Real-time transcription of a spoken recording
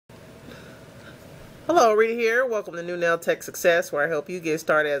Hello, Rita here. Welcome to New Nail Tech Success, where I help you get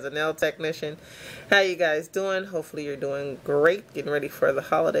started as a nail technician. How you guys doing? Hopefully you're doing great, getting ready for the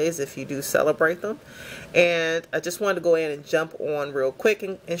holidays if you do celebrate them. And I just wanted to go in and jump on real quick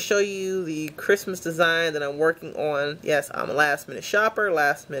and show you the Christmas design that I'm working on. Yes, I'm a last minute shopper,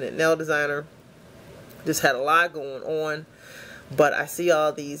 last minute nail designer. Just had a lot going on. But I see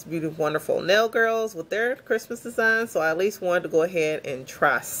all these beautiful, wonderful nail girls with their Christmas designs, so I at least wanted to go ahead and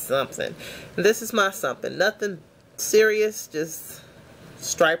try something. And this is my something. Nothing serious, just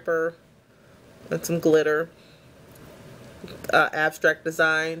striper and some glitter. Abstract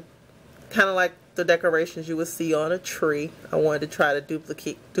design, kind of like the decorations you would see on a tree. I wanted to try to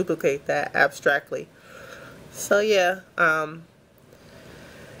duplicate that abstractly. So yeah,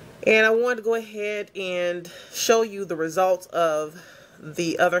 and I wanted to go ahead and show you the results of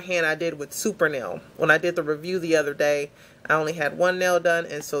the other hand I did with Super Nail. When I did the review the other day, I only had one nail done,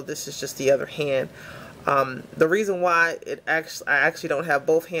 and so this is just the other hand. The reason why I actually don't have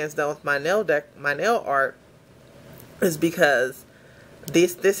both hands done with my nail art is because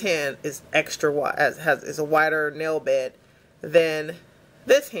this hand is extra wide, is a wider nail bed than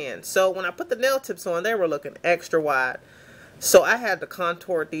this hand. So when I put the nail tips on, they were looking extra wide. So I had to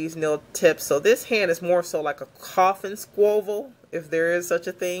contour these nail tips. So this hand is more so like a coffin squoval, if there is such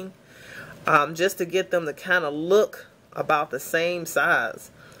a thing, just to get them to kind of look about the same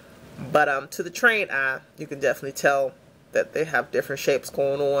size. But to the trained eye, you can definitely tell that they have different shapes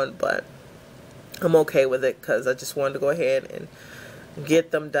going on. But I'm okay with it because I just wanted to go ahead and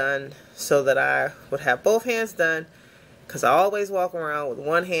get them done so that I would have both hands done. Because I always walk around with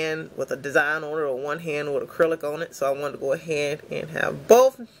one hand with a design on it or one hand with acrylic on it. So I wanted to go ahead and have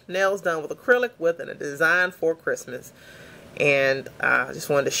both nails done with acrylic with a design for Christmas. And I just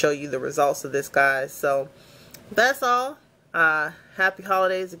wanted to show you the results of this, guys. So that's all. Happy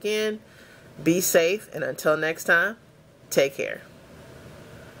holidays again. Be safe. And until next time, take care.